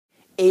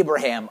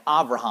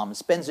Avraham,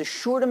 spends a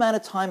short amount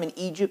of time in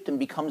Egypt and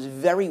becomes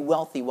very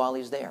wealthy while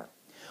he's there.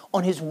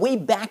 On his way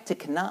back to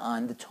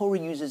Canaan, the Torah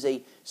uses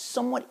a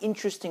somewhat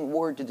interesting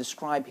word to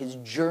describe his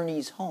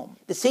journeys home.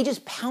 The sages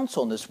pounce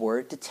on this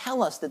word to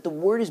tell us that the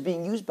word is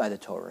being used by the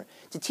Torah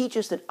to teach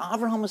us that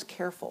Avraham was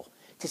careful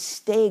to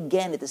stay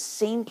again at the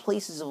same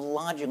places of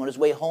lodging on his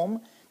way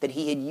home that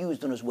he had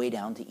used on his way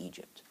down to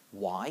Egypt.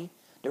 Why?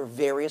 There are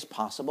various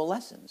possible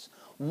lessons.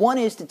 One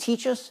is to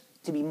teach us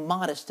to be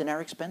modest in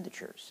our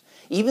expenditures.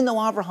 Even though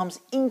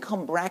Abraham's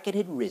income bracket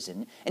had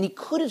risen and he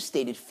could have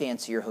stayed at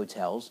fancier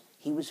hotels,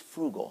 he was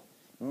frugal,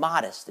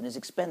 modest in his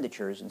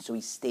expenditures, and so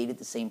he stayed at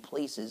the same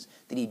places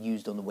that he'd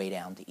used on the way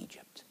down to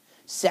Egypt.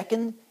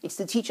 Second, it's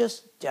to teach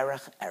us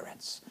derech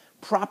eretz,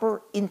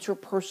 proper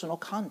interpersonal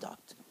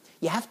conduct.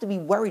 You have to be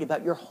worried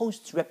about your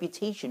host's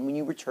reputation when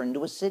you return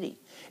to a city.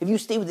 If you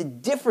stay with a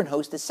different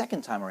host the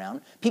second time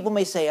around, people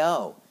may say,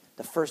 oh,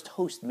 the first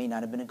host may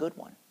not have been a good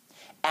one.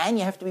 And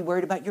you have to be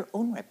worried about your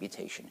own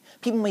reputation.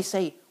 People may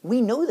say, we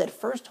know that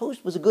first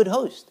host was a good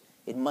host.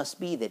 It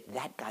must be that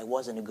that guy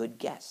wasn't a good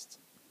guest.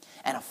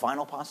 And a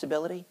final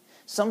possibility?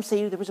 Some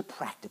say there was a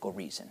practical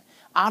reason.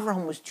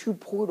 Avraham was too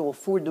poor to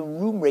afford the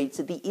room rates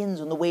at the inns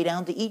on the way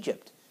down to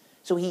Egypt.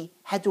 So he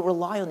had to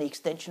rely on the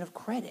extension of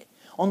credit.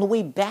 On the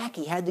way back,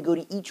 he had to go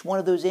to each one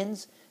of those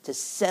inns to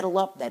settle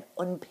up that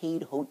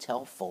unpaid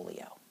hotel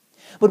folio.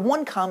 But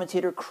one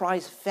commentator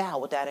cries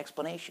foul with that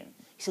explanation.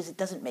 He says it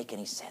doesn't make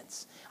any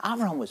sense.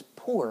 Avraham was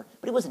poor,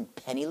 but he wasn't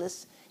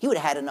penniless. He would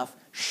have had enough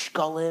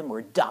shkalim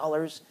or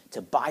dollars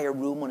to buy a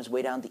room on his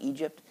way down to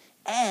Egypt.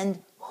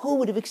 And who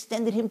would have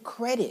extended him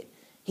credit?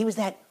 He was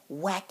that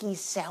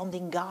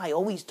wacky-sounding guy,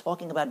 always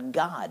talking about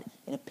God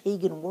in a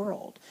pagan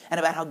world and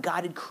about how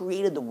God had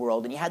created the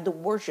world and you had to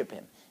worship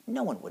him.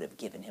 No one would have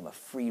given him a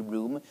free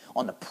room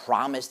on the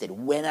promise that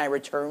when I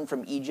return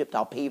from Egypt,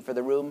 I'll pay for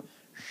the room.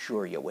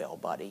 Sure you will,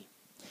 buddy.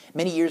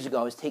 Many years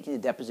ago, I was taking the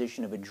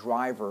deposition of a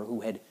driver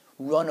who had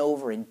run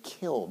over and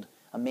killed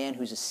a man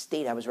whose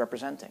estate I was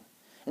representing.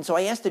 And so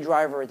I asked the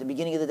driver at the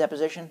beginning of the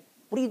deposition,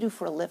 what do you do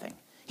for a living?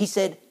 He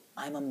said,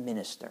 I'm a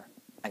minister.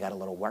 I got a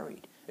little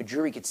worried. A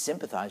jury could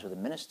sympathize with a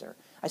minister.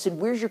 I said,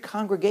 where's your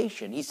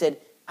congregation? He said,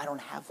 I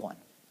don't have one.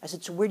 I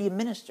said, so where do you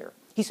minister?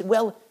 He said,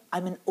 well,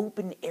 I'm an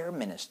open-air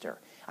minister.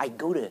 I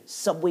go to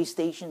subway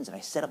stations and I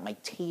set up my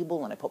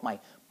table and I put my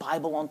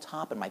Bible on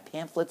top and my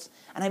pamphlets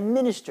and I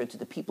minister to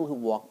the people who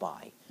walk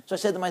by. So I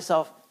said to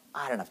myself,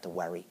 I don't have to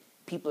worry.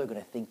 People are going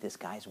to think this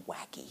guy's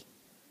wacky.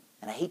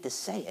 And I hate to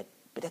say it,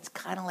 but that's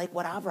kind of like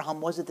what Avraham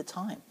was at the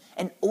time,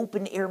 an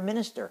open-air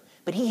minister.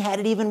 But he had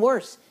it even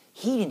worse.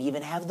 He didn't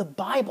even have the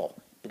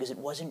Bible because it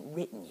wasn't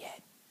written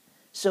yet.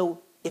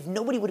 So if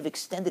nobody would have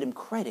extended him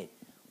credit,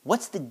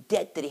 what's the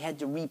debt that he had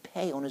to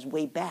repay on his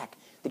way back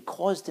that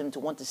caused him to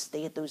want to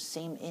stay at those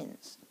same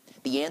inns?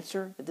 The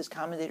answer that this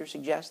commentator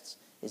suggests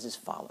is as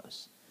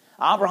follows.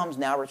 Abraham's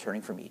now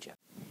returning from Egypt.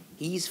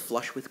 He's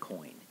flush with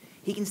coin.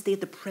 He can stay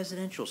at the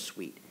presidential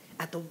suite,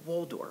 at the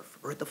Waldorf,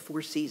 or at the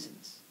Four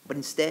Seasons. But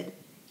instead,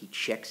 he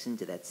checks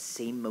into that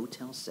same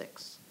Motel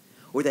 6,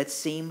 or that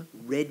same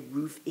Red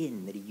Roof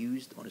Inn that he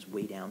used on his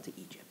way down to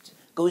Egypt.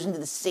 Goes into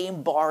the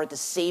same bar at the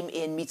same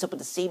inn, meets up with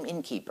the same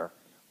innkeeper.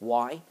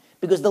 Why?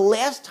 Because the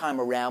last time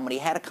around, when he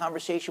had a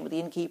conversation with the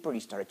innkeeper, and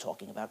he started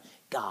talking about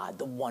God,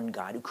 the one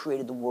God who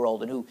created the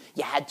world and who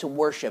you had to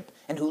worship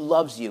and who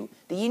loves you,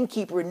 the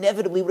innkeeper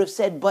inevitably would have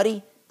said,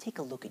 buddy, take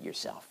a look at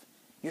yourself.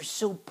 You're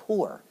so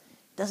poor.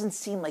 Doesn't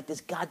seem like this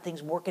God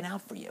thing's working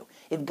out for you.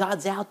 If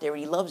God's out there and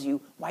he loves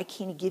you, why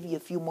can't he give you a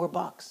few more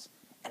bucks?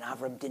 And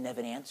Avram didn't have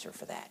an answer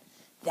for that.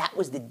 That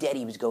was the debt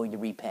he was going to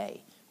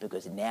repay,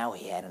 because now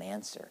he had an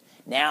answer.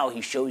 Now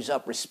he shows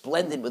up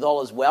resplendent with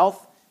all his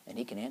wealth, and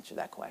he can answer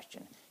that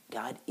question.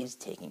 God is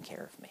taking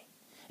care of me,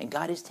 and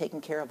God is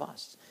taking care of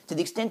us. To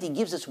the extent he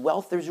gives us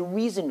wealth, there's a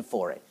reason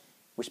for it.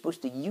 We're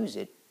supposed to use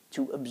it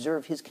to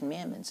observe his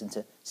commandments and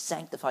to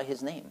sanctify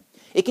his name.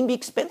 It can be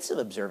expensive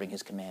observing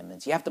his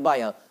commandments. You have to buy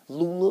a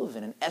lulav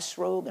and an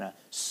esrog and a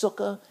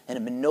sukkah and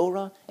a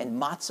menorah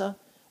and matzah.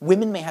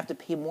 Women may have to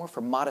pay more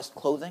for modest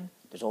clothing.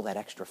 There's all that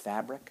extra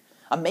fabric.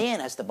 A man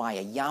has to buy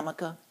a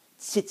yarmulke,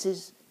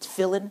 tzitzis,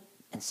 tefillin,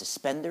 and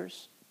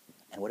suspenders.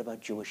 And what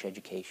about Jewish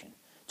education?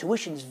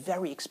 Tuition is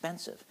very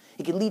expensive.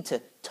 It can lead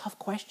to tough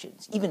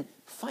questions, even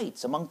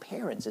fights among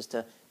parents as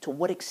to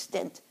what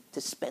extent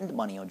to spend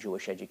money on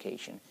Jewish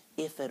education,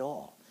 if at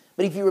all.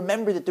 But if you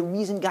remember that the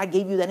reason God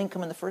gave you that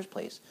income in the first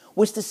place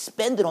was to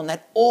spend it on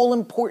that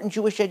all-important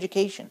Jewish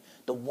education,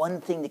 the one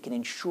thing that can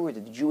ensure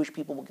that the Jewish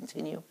people will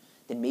continue,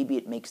 then maybe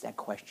it makes that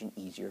question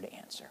easier to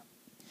answer.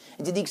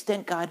 And to the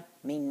extent God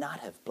may not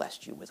have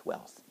blessed you with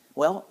wealth,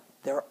 well,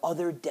 there are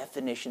other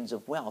definitions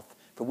of wealth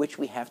for which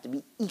we have to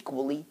be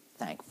equally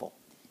thankful.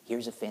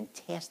 Here's a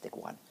fantastic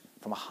one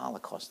from a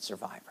Holocaust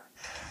survivor.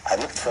 I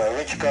looked for a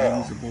rich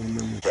girl.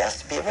 She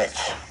has to be rich.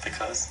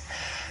 Because?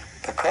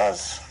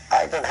 Because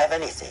I don't have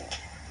anything.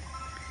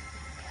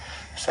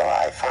 So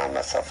I found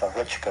myself a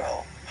rich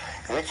girl.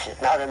 Rich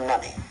not in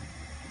money.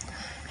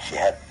 She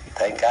had,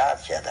 thank God,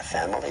 she had a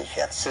family, she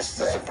had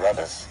sisters and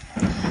brothers,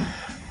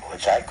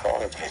 which I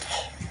call it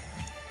rich.